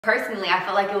Personally, I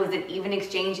felt like it was an even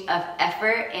exchange of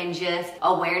effort and just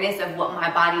awareness of what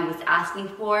my body was asking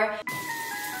for.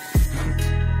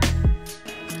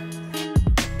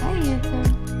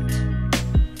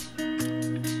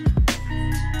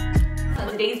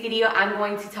 In today's video, I'm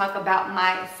going to talk about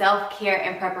my self-care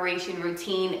and preparation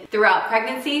routine throughout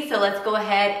pregnancy. So let's go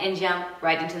ahead and jump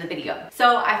right into the video.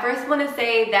 So I first want to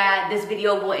say that this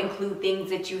video will include things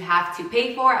that you have to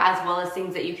pay for, as well as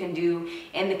things that you can do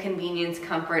in the convenience,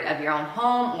 comfort of your own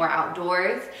home or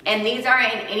outdoors. And these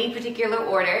aren't in any particular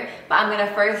order, but I'm going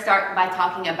to first start by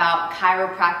talking about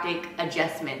chiropractic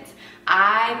adjustments.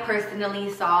 I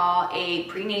personally saw a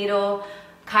prenatal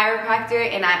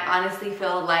chiropractor, and I honestly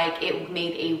feel like it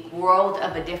made a world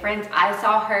of a difference. I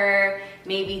saw her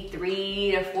maybe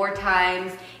 3 to 4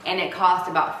 times, and it cost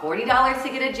about $40 to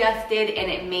get adjusted,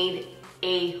 and it made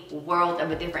a world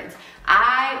of a difference.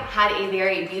 I had a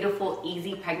very beautiful,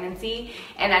 easy pregnancy,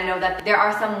 and I know that there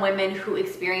are some women who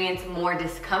experience more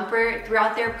discomfort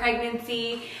throughout their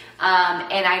pregnancy.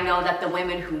 And I know that the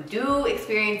women who do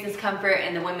experience discomfort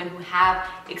and the women who have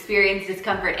experienced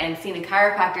discomfort and seen a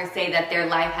chiropractor say that their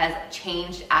life has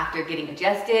changed after getting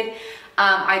adjusted.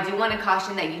 I do want to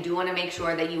caution that you do want to make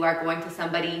sure that you are going to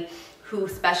somebody who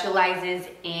specializes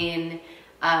in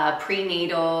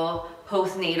prenatal,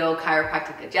 postnatal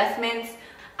chiropractic adjustments.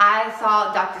 I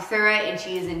saw Dr. Sura, and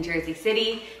she is in Jersey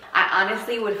City. I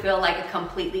honestly would feel like a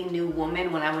completely new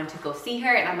woman when I went to go see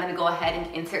her, and I'm going to go ahead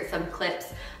and insert some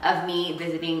clips of me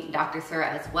visiting Dr. Sura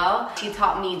as well. She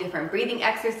taught me different breathing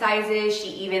exercises. She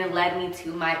even led me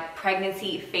to my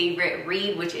pregnancy favorite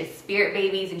read, which is Spirit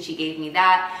Babies, and she gave me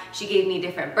that. She gave me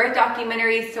different birth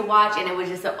documentaries to watch, and it was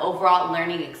just an overall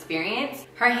learning experience.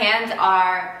 Her hands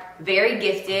are very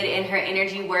gifted, and her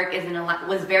energy work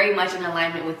was very much in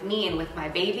alignment with me and with my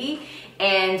baby.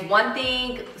 And one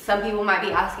thing some people might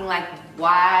be asking, like,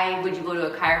 why would you go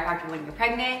to a chiropractor when you're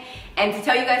pregnant? And to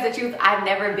tell you guys the truth, I've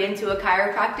never been to a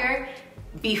chiropractor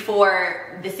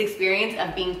before this experience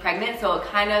of being pregnant. So it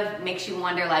kind of makes you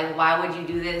wonder, like, why would you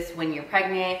do this when you're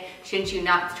pregnant? Shouldn't you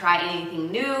not try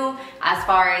anything new as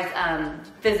far as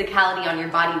physicality on your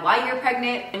body while you're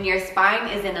pregnant? When your spine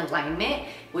is in alignment,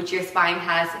 which your spine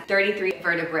has 33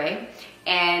 vertebrae,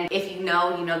 and if you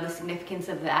know the significance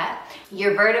of that.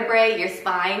 Your vertebrae, your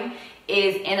spine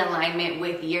is in alignment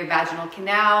with your vaginal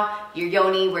canal, your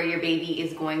yoni, where your baby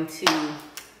is going to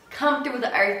come through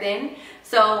the earth in.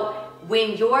 So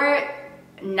when you're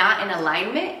not in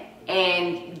alignment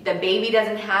and the baby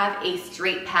doesn't have a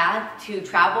straight path to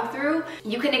travel through,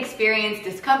 you can experience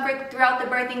discomfort throughout the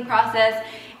birthing process,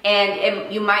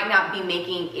 and you might not be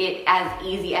making it as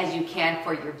easy as you can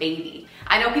for your baby.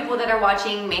 I know people that are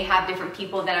watching may have different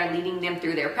people that are leading them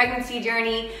through their pregnancy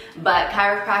journey, but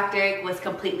chiropractic was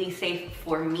completely safe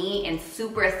for me and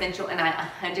super essential, and I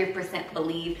 100%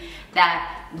 believe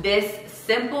that this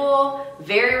simple,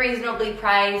 very reasonably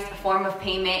priced form of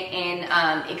payment in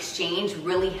exchange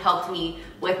really helped me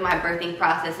with my birthing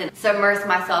process and submerge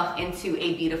myself into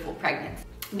a beautiful pregnancy.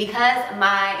 Because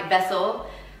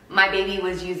my baby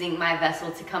was using my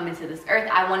vessel to come into this earth,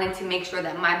 I wanted to make sure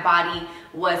that my body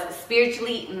was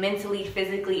spiritually, mentally,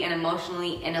 physically, and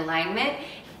emotionally in alignment.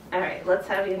 All right, let's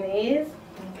have your knees.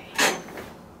 Okay.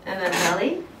 And then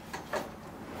belly.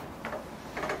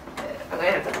 Good. I'm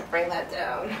gonna have to bring that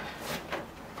down.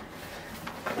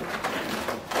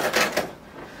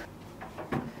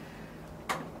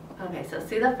 Okay, so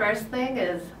see, the first thing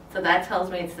is, so that tells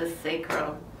me it's the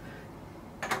sacrum.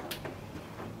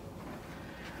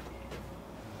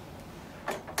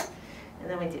 And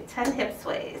then we do 10 hip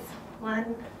sways.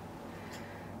 1,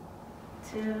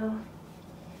 2,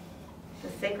 the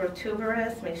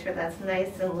sacrotuberous, make sure that's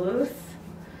nice and loose.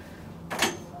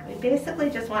 We basically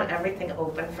just want everything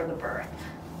open for the birth.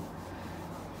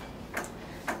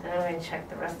 And I'm going to check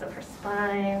the rest of her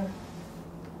spine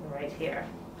right here.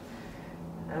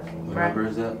 Okay. What number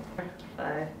is that?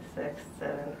 5, 6,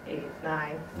 7, 8,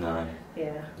 9. 9.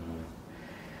 Yeah.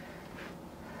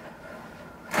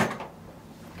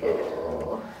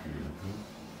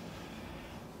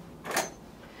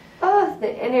 Oh, the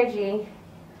energy.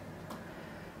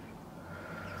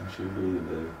 Make sure you're breathing,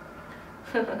 babe.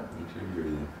 Make sure you're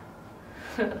breathing.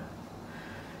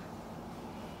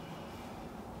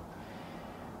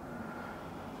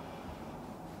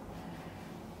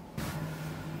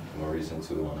 More recent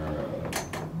too on her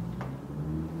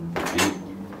feet.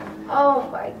 Oh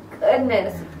my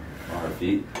goodness. On her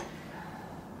feet.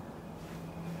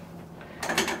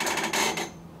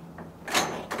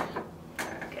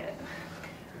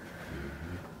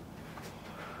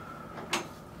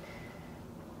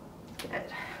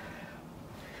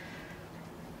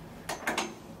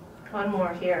 One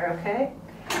more here, okay?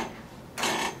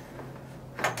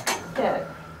 Good.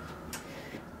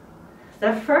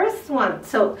 The first one,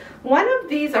 so one of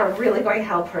these are really going to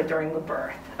help her during the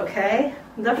birth, okay?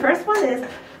 The first one is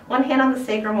one hand on the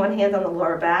sacrum, one hand on the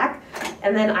lower back,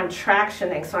 and then I'm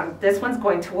tractioning. So this one's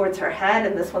going towards her head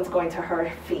and this one's going to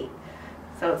her feet.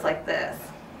 So it's like this.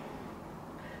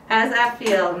 How does that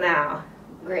feel now?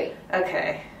 Great.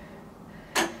 Okay.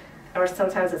 Or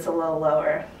sometimes it's a little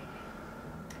lower.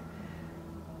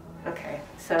 Okay,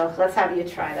 so let's have you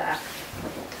try that.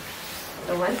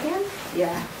 The one hand?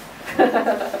 Yeah.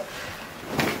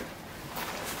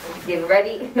 Get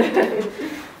ready.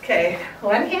 Okay,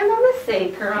 one hand on the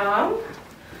sacrum.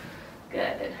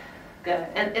 Good, good.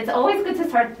 And it's always good to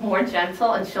start more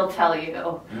gentle, and she'll tell you.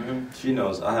 Mm-hmm. She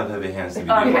knows. I have heavy hands to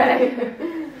begin with.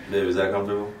 Okay. Babe, is that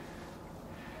comfortable?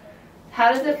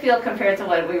 How does it feel compared to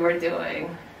what we were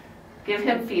doing? Give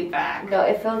him feedback. No,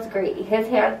 it feels great. His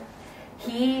hand,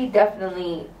 he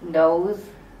definitely knows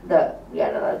the,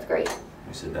 yeah, no, that's great.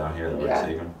 We sit down here, the Yeah.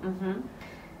 sacrum. Mm-hmm.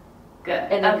 Good.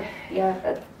 And then, Okay. yeah,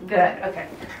 that's Good. Okay.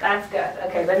 That's good.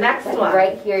 Okay. The next like one.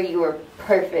 right here. You were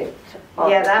perfect.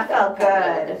 Yeah, that felt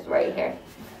good. Just right here.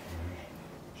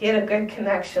 He had a good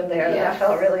connection there. Yeah. That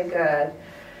felt really good.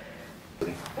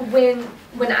 When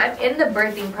I'm in the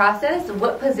birthing process,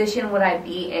 what position would I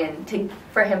be in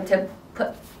for him to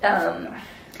put?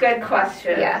 Good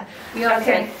question. Yeah. You know what I'm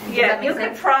Okay. saying? Does Yeah. that make You could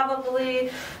sense? probably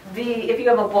be if you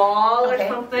have a ball Okay. or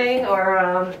something, or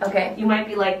Okay. you might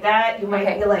be like that. You might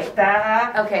Okay. be like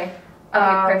that. Okay.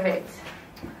 Okay. Perfect.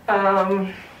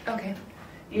 Okay.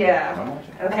 Yeah.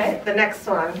 Okay. The next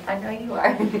one. I know you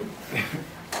are.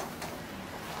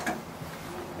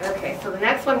 Okay. So the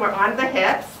next one, we're on the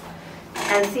hips,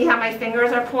 and see how my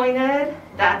fingers are pointed?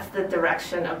 That's the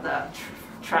direction of the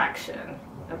traction.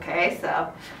 Okay.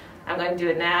 So I'm going to do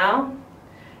it now.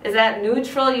 Is that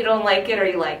neutral? You don't like it, or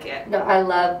you like it? No, I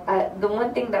love the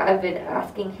one thing that I've been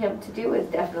asking him to do is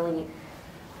definitely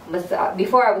massage.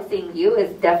 Before I was seeing you,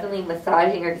 is definitely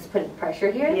massaging or just putting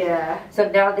pressure here. Yeah. So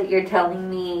now that you're telling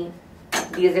me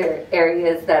these are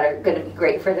areas that are going to be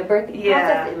great for the birthing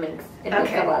Yeah. process, it makes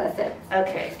Okay. a lot of sense.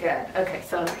 Okay, good. Okay,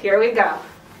 so here we go.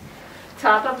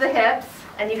 Top of the hips,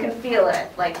 and you can feel it.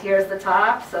 Like here's the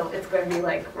top, so it's going to be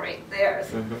like right there.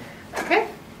 Mm-hmm. Okay?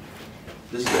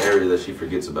 This is the area that she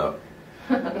forgets about.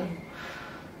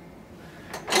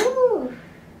 Woo!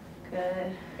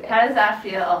 Good. How does that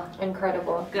feel?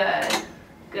 Incredible. Good.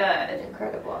 Good.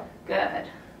 Incredible. Good.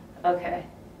 Okay.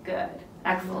 Good.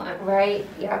 Excellent. Right?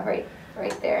 Yeah, right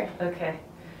there. Okay.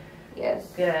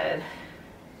 Yes. Good.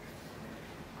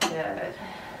 Good.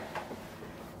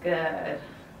 Good.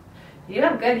 You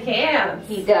have good hands.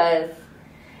 He does.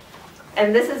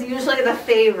 And this is usually the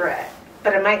favorite,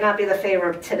 but it might not be the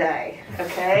favorite today.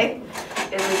 Okay?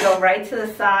 And we go right to the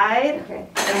side, Okay.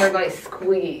 and we're going to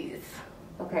squeeze.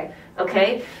 Okay.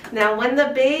 Okay? Now, when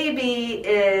the baby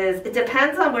is, it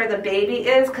depends on where the baby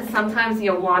is, because sometimes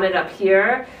you'll want it up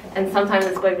here, and sometimes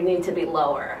it's going to need to be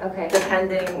lower. Okay.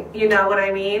 Depending, you know what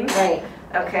I mean? Right.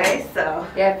 Okay, so.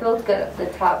 Yeah, it feels good. The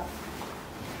top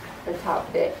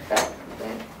bit. That's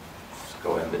good. Just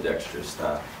go ambidextrous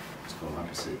style. Let's go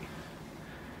opposite.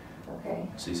 Okay.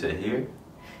 So you say here?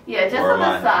 Yeah, just Or on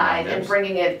am the I- side and hips?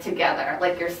 bringing it together,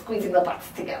 like you're squeezing the butts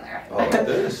together. Oh, like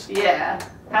this? Yeah.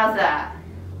 How's that?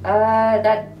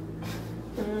 That.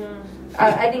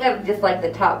 I think I just like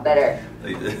the top better.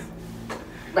 Like this?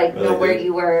 Like know Really where good.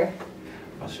 you were.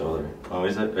 My shoulder. Oh,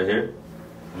 is it right here?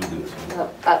 Let me do this one.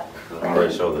 Up. My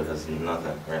right shoulder has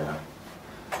nothing right now.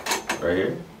 Right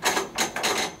here?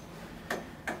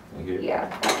 Right here? Yeah,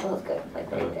 that feels good.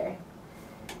 Like right there.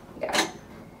 Yeah,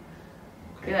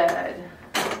 Good.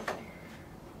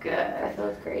 Good. that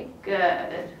feels great.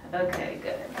 Good. Okay,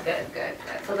 good.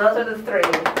 So those are the three.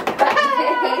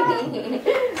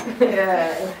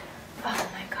 Good. Oh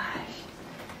my gosh.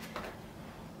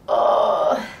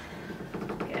 Oh.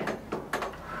 Good.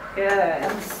 Good.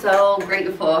 I'm so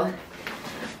grateful.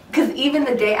 Because even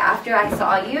the day after I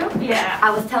saw you, Yeah.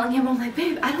 I was telling him, I'm like,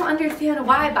 babe, I don't understand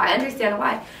why, but I understand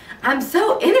why. I'm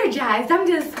so energized. I'm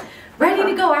just ready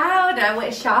to go out. And I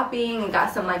went shopping and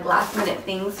got some like last minute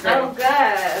things for Oh, good.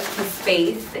 the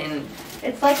space and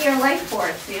It's like your life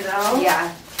force, you know?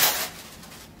 yeah.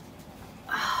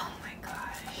 Oh my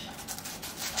gosh.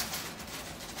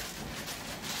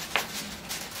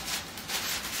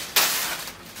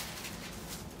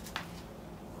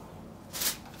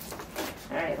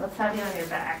 All right, let's have you on your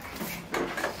back.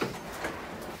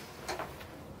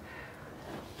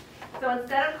 So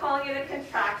instead of calling it a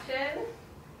contraction,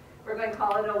 we're going to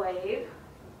call it a wave,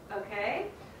 okay?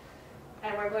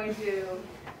 And we're going to do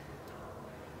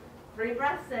 3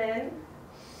 breaths in,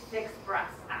 6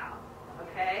 breaths out,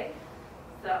 okay?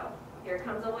 So Here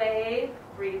comes a wave.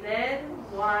 Breathe in.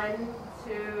 1,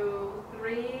 2,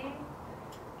 3.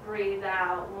 Breathe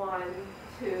out. 1,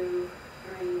 2,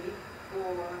 3,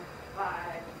 4, 5,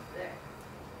 6.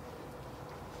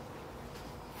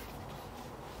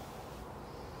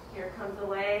 Here comes a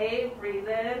wave. Breathe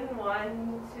in.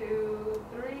 1, 2,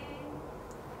 3.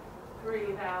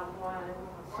 Breathe out. 1,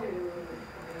 2, 3, 4,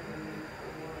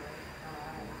 5,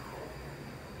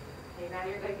 6. Okay, now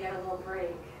you're going to get a little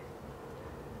break.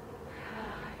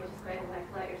 You're just going to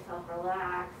let yourself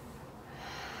relax.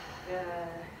 Good.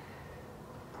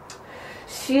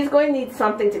 She's going to need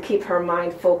something to keep her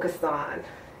mind focused on,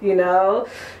 you know?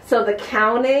 So the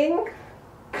counting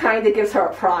kind of gives her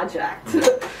a project.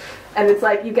 And it's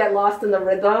like you get lost in the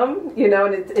rhythm, you know,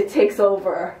 and it takes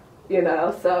over, you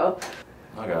know, so.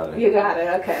 I got it. You got it,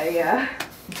 okay, yeah.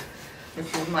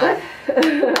 This is my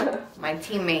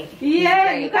teammate.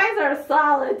 Yeah, you guys are a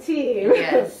solid team.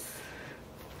 Yes.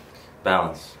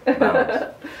 Balance.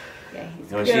 Yeah,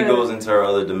 he's When she goes into her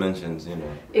other dimensions, you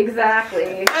know. Exactly.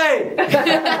 Hey!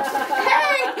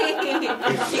 Hey! You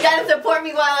gotta support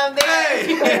me while I'm there.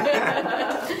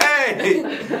 Hey!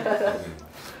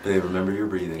 Babe, remember your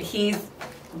breathing. He's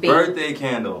being, Birthday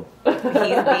candle. he's being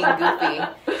goofy.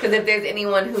 Because if there's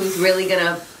anyone who's really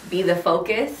gonna be the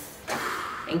focus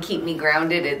and keep me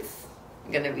grounded, it's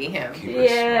gonna be him. Keep her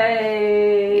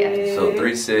Yay. Yeah. So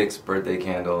 3-6, birthday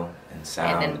candle, and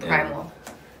sound. And then primal.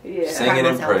 Yeah. Singing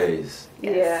and Primal sounds. praise.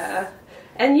 Yes. Yeah.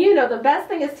 And you know, the best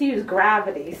thing is to use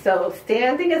gravity. So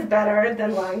standing is better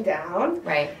than lying down.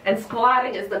 Right. And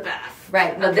squatting is the best.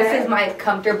 Right. No, Okay. this is my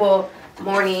comfortable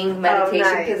morning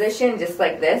meditation nice. position, just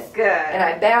like this. Good. And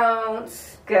I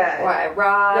bounce. Good. Or I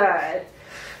rock. Good.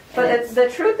 But the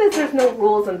truth is there's no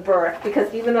rules in birth,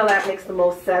 because even though that makes the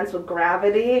most sense with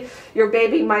gravity, your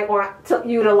baby might want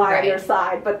you to lie on your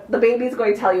side, but the baby's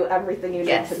going to tell you everything you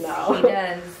need to know. He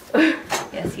does.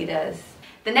 Yes, he does.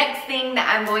 The next thing that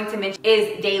I'm going to mention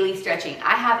is daily stretching.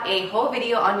 I have a whole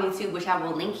video on YouTube, which I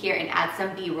will link here and add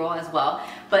some B-roll as well.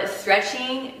 But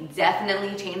stretching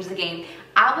definitely changed the game.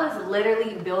 I was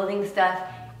literally building stuff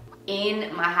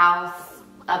in my house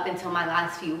up until my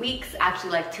last few weeks,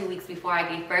 actually like 2 weeks before I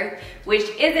gave birth, which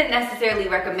isn't necessarily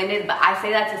recommended, but I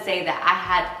say that to say that I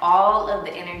had all of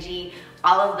the energy,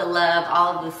 all of the love,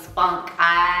 all of the spunk.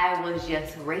 I was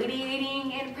just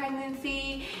radiating in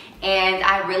pregnancy, and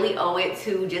I really owe it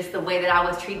to just the way that I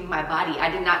was treating my body. I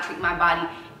did not treat my body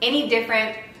any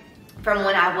different from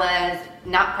when I was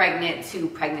not pregnant to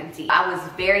pregnancy. I was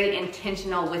very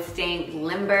intentional with staying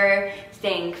limber,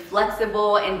 staying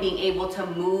flexible, and being able to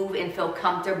move and feel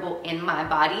comfortable in my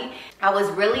body. I was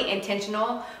really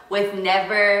intentional with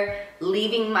never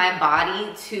leaving my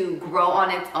body to grow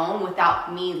on its own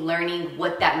without me learning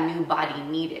what that new body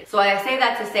needed. So I say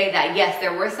that to say that yes,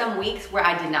 there were some weeks where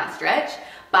I did not stretch,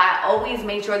 but I always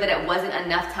made sure that it wasn't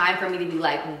enough time for me to be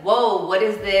like, whoa, what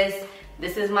is this?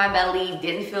 This is my belly,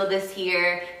 didn't feel this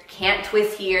here, can't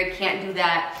twist here, can't do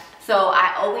that. So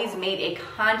I always made a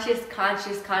conscious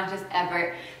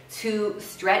effort to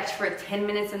stretch for 10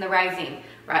 minutes in the rising.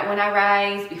 Right when I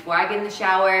rise, before I get in the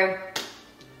shower,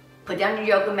 put down your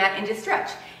yoga mat and just stretch.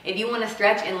 If you want to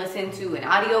stretch and listen to an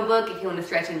audiobook, if you want to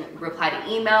stretch and reply to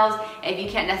emails, if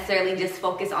you can't necessarily just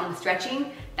focus on the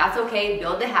stretching, that's okay.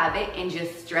 Build the habit and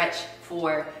just stretch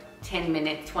for 10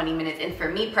 minutes, 20 minutes. And for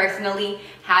me personally,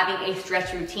 having a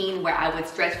stretch routine where I would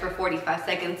stretch for 45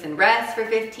 seconds and rest for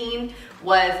 15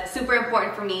 was super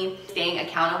important for me, staying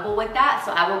accountable with that.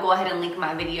 So I will go ahead and link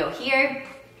my video here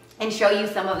and show you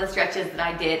some of the stretches that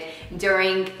I did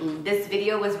during, this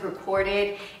video was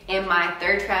recorded in my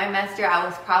 3rd trimester. I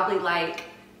was probably like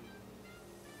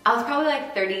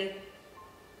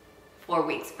 34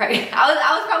 weeks pregnant.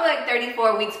 I was probably like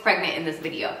 34 weeks pregnant in this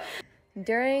video.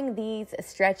 During these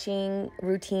stretching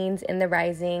routines in the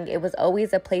rising, it was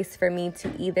always a place for me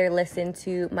to either listen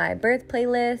to my birth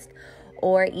playlist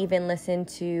or even listen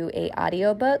to a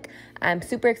audiobook. I'm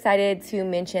super excited to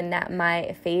mention that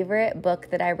my favorite book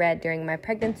that I read during my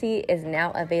pregnancy is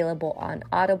now available on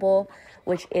Audible,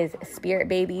 which is Spirit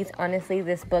Babies. Honestly,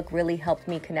 this book really helped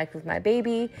me connect with my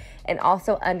baby and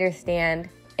also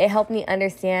it helped me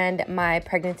understand my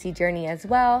pregnancy journey as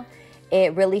well.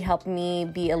 It really helped me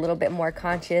be a little bit more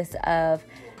conscious of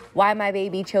why my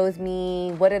baby chose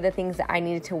me, what are the things that I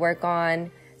needed to work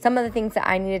on, some of the things that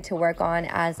I needed to work on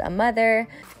as a mother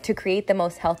to create the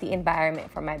most healthy environment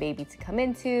for my baby to come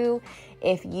into.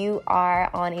 If you are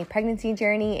on a pregnancy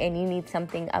journey and you need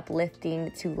something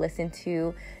uplifting to listen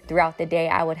to throughout the day,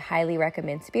 I would highly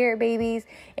recommend Spirit Babies.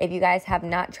 If you guys have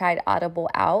not tried Audible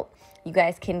out, you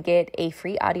guys can get a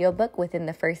free audiobook within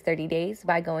the first 30 days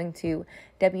by going to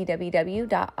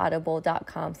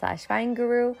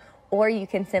www.audible.com/findguru or you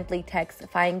can simply text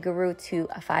Find Guru to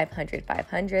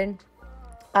 500-500.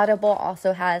 Audible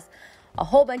also has a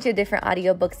whole bunch of different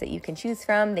audiobooks that you can choose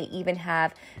from. They even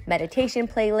have meditation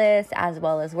playlists as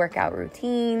well as workout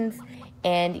routines.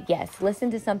 And yes,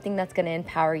 listen to something that's going to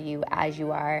empower you as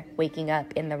you are waking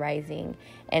up in the rising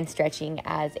and stretching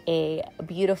as a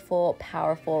beautiful,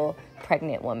 powerful,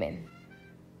 pregnant woman.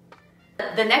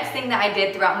 The next thing that I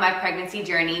did throughout my pregnancy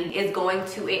journey is going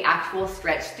to an actual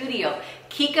stretch studio.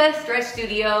 Kika Stretch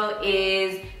Studio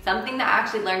is something that I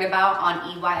actually learned about on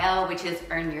EYL, which is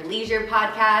Earn Your Leisure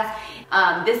podcast.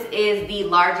 This is the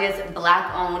largest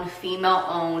Black-owned,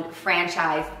 female-owned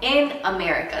franchise in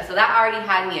America. So that already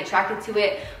had me attracted to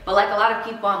it. But like a lot of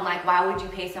people, I'm like, why would you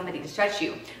pay somebody to stretch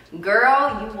you?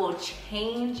 Girl, you will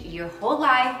change your whole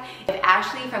life if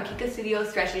Ashley from Kika Studio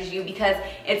stretches you, because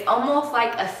it's almost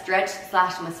like a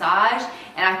stretch/massage.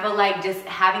 And I feel like just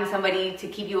having somebody to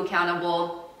keep you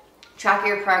accountable, track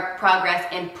your progress,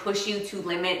 and push you to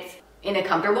limits in a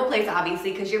comfortable place,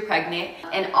 obviously, because you're pregnant,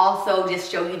 and also just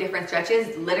show you different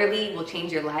stretches literally will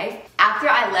change your life. After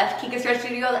I left Kika Stretch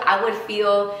Studio, I would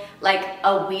feel like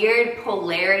a weird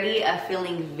polarity of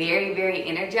feeling very, very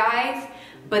energized,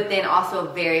 but then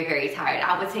also very, very tired.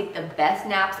 I would take the best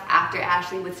naps after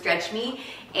Ashley would stretch me,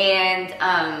 and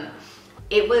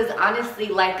it was honestly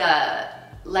like an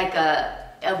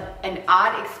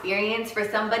odd experience for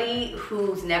somebody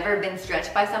who's never been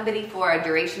stretched by somebody for a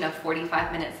duration of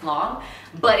 45 minutes long,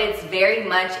 but it's very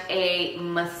much a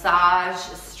massage,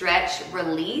 stretch,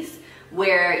 release,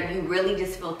 where you really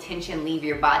just feel tension leave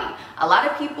your body. A lot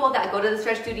of people that go to the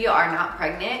stretch studio are not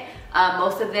pregnant.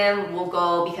 Most of them will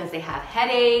go because they have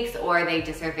headaches or they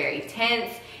just are very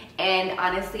tense. And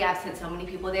honestly, I've sent so many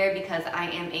people there because I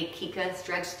am a Kika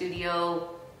Stretch Studio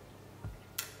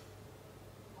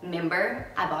member.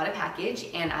 I bought a package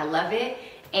and I love it,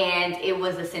 and it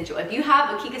was essential. If you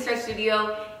have a Kika Stretch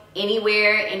Studio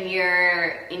anywhere in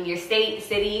your state,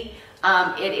 city,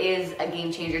 it is a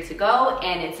game changer to go,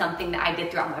 and it's something that I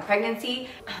did throughout my pregnancy.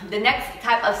 The next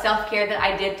type of self-care that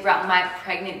I did throughout my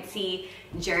pregnancy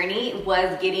journey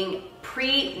was getting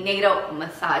prenatal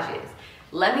massages.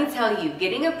 Let me tell you,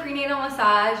 getting a prenatal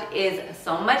massage is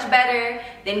so much better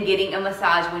than getting a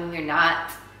massage when you're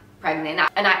not pregnant.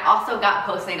 And I also got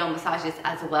postnatal massages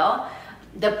as well.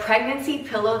 The pregnancy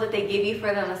pillow that they give you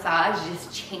for the massage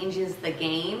just changes the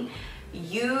game.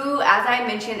 As I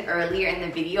mentioned earlier in the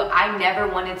video, I never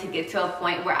wanted to get to a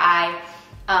point where I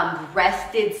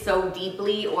rested so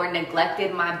deeply or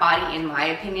neglected my body, in my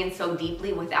opinion, so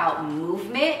deeply without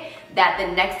movement, that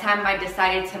the next time I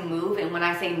decided to move, and when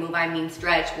I say move, I mean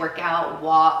stretch, work out,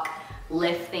 walk,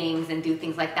 lift things and do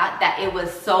things like that, that it was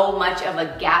so much of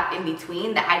a gap in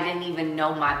between that I didn't even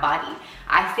know my body.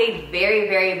 I stayed very,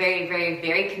 very, very, very,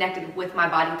 very connected with my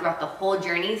body throughout the whole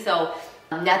journey. So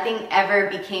nothing ever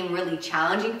became really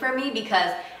challenging for me,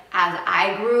 because as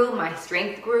I grew, my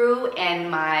strength grew and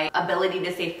my ability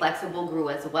to stay flexible grew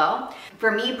as well.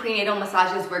 For me, prenatal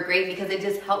massages were great because it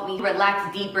just helped me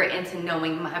relax deeper into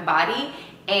knowing my body.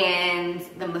 And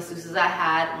the masseuses I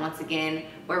had, once again,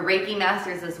 were Reiki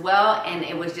masters as well, and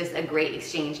it was just a great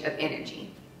exchange of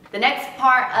energy. The next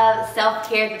part of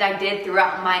self-care that I did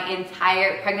throughout my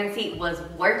entire pregnancy was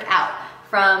workout.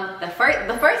 From the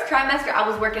first trimester, I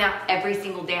was working out every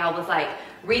single day. I was like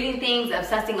reading things,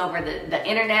 obsessing over the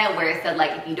internet, where it said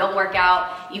like, if you don't work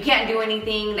out, you can't do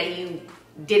anything that you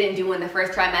didn't do in the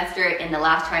first trimester, in the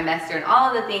last trimester, and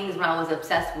all of the things when I was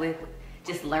obsessed with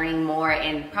just learning more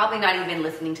and probably not even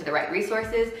listening to the right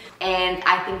resources. And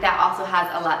I think that also has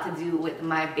a lot to do with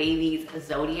my baby's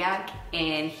zodiac,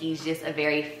 and he's just a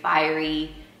very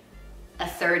fiery,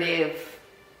 assertive,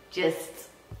 just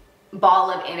ball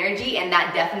of energy, and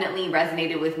that definitely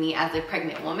resonated with me as a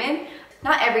pregnant woman.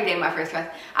 Not every day my first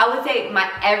trimester. I would say my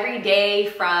every day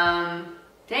from,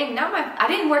 I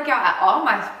didn't work out at all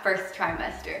my first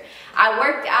trimester. I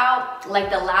worked out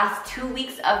like the last 2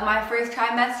 weeks of my first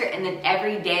trimester, and then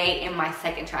every day in my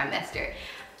second trimester.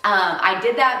 I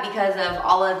did that because of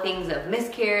all of the things of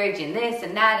miscarriage and this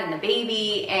and that and the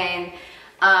baby. And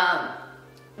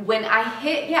when I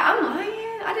hit, I'm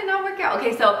lying, I did not work out.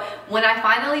 Okay, so when I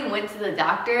finally went to the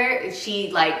doctor,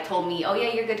 she like told me, oh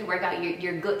yeah, you're good to work out.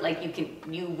 You're good, like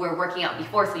you were working out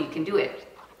before, so you can do it.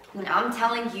 When I'm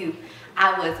telling you,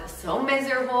 I was so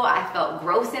miserable. I felt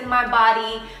gross in my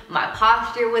body. My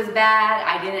posture was bad.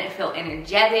 I didn't feel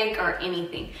energetic or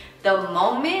anything. The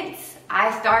moment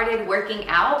I started working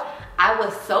out, I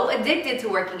was so addicted to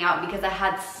working out because I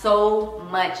had so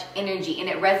much energy, and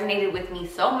it resonated with me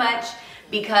so much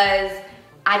because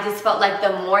I just felt like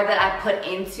the more that I put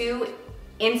into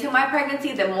my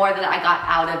pregnancy, the more that I got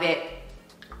out of it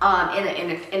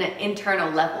in an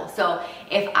internal level. So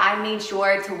if I made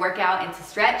sure to work out and to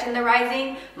stretch in the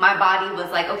rising, my body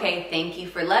was like, okay, thank you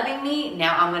for loving me.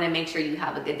 Now I'm gonna make sure you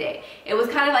have a good day. It was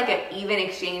kind of like an even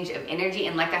exchange of energy.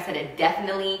 And like I said, it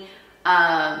definitely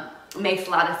makes a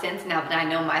lot of sense now that I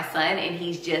know my son, and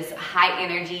he's just high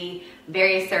energy,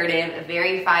 very assertive,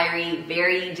 very fiery,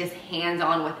 very just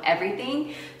hands-on with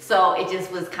everything. So it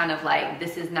just was kind of like,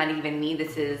 this is not even me,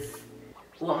 this is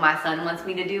what my son wants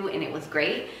me to do, and it was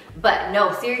great. But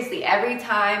no, seriously, every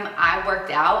time I worked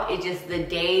out, it just, the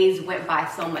days went by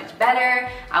so much better.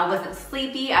 I wasn't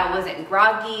sleepy, I wasn't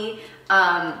groggy.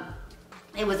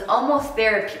 It was almost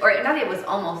therapeutic, or not, it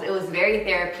was very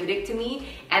therapeutic to me.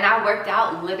 And I worked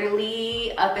out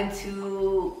literally up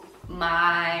into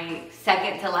my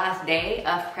second to last day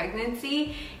of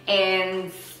pregnancy,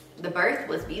 and the birth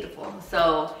was beautiful.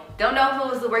 So don't know if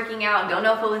it was the working out, don't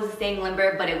know if it was the staying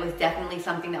limber, but it was definitely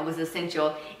something that was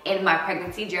essential in my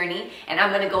pregnancy journey. And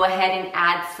I'm gonna go ahead and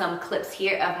add some clips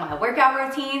here of my workout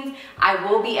routines. I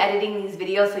will be editing these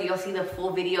videos, so you'll see the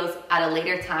full videos at a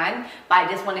later time, but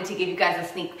I just wanted to give you guys a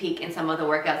sneak peek in some of the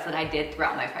workouts that I did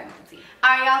throughout my pregnancy. All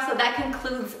right, y'all, so that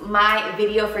concludes my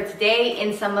video for today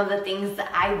in some of the things that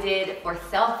I did for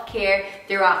self-care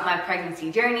throughout my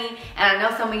pregnancy journey. And I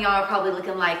know some of y'all are probably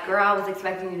looking like, girl, I was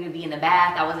expecting you to be in the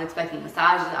bath, I was expecting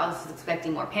massages, I was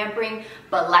expecting more pampering.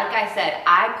 But like I said,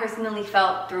 I personally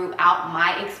felt throughout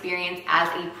my experience as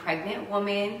a pregnant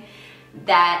woman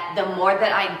that the more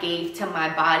that I gave to my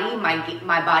body,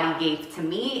 my body gave to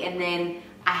me. And then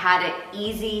I had an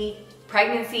easy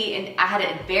pregnancy, and I had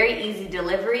a very easy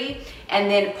delivery.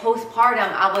 And then postpartum,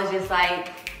 I was just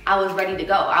like, I was ready to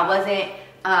go. I wasn't,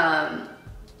 I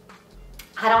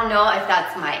don't know if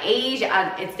that's my age.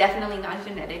 It's definitely not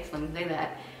genetics, let me say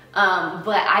that.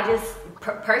 But I just,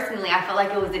 personally, I felt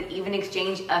like it was an even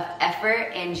exchange of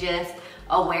effort and just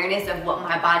awareness of what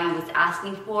my body was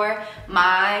asking for.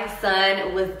 My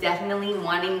son was definitely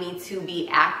wanting me to be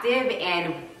active,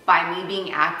 and by me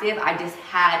being active, I just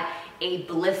had a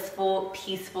blissful,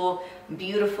 peaceful,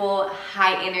 beautiful,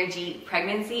 high energy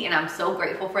pregnancy, and I'm so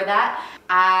grateful for that.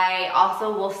 I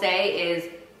also will say is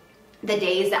the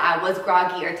days that I was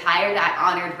groggy or tired, I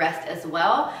honored rest as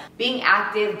well. Being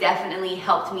active definitely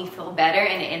helped me feel better,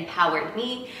 and it empowered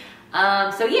me.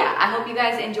 So yeah, I hope you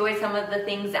guys enjoyed some of the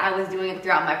things that I was doing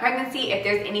throughout my pregnancy. If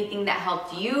there's anything that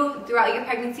helped you throughout your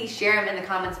pregnancy, share them in the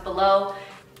comments below.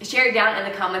 Share it down in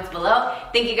the comments below.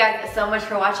 Thank you guys so much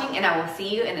for watching, and I will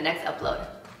see you in the next upload.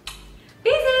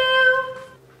 Peace.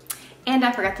 And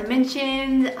I forgot to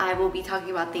mention, I will be talking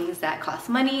about things that cost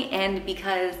money, and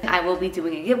because I will be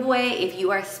doing a giveaway, if you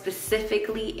are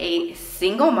specifically a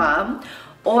single mom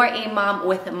or a mom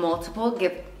with multiple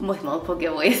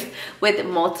giveaways, with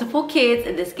multiple kids,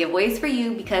 this giveaway is for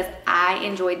you, because I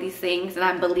enjoy these things and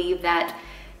I believe that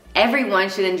everyone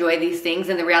should enjoy these things,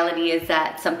 and the reality is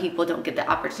that some people don't get the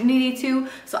opportunity to.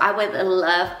 So I would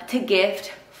love to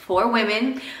gift for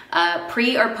women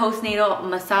pre or postnatal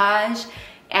massage,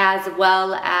 as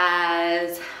well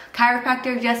as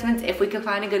chiropractor adjustments if we can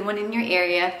find a good one in your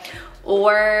area,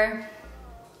 or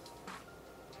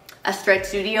a stretch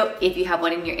studio if you have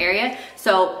one in your area.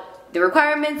 So the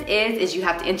requirements is you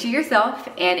have to enter yourself,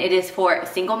 and it is for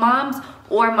single moms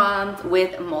or moms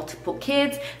with multiple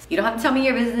kids. You don't have to tell me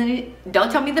your business.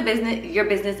 Don't tell me your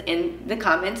business in the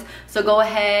comments. So go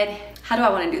ahead. How do I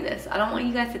want to do this? I don't want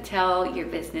you guys to tell your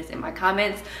business in my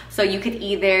comments. So you could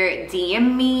either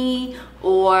DM me,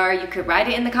 or you could write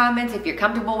it in the comments if you're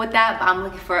comfortable with that. But I'm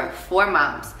looking for 4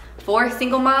 moms, 4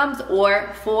 single moms,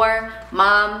 or 4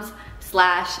 moms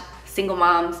 / single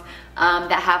moms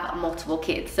that have multiple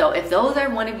kids. So if those are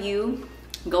one of you,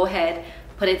 go ahead,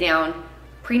 put it down.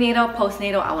 Prenatal,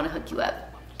 postnatal, I want to hook you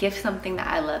up. Give something that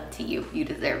I love to you. You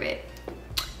deserve it.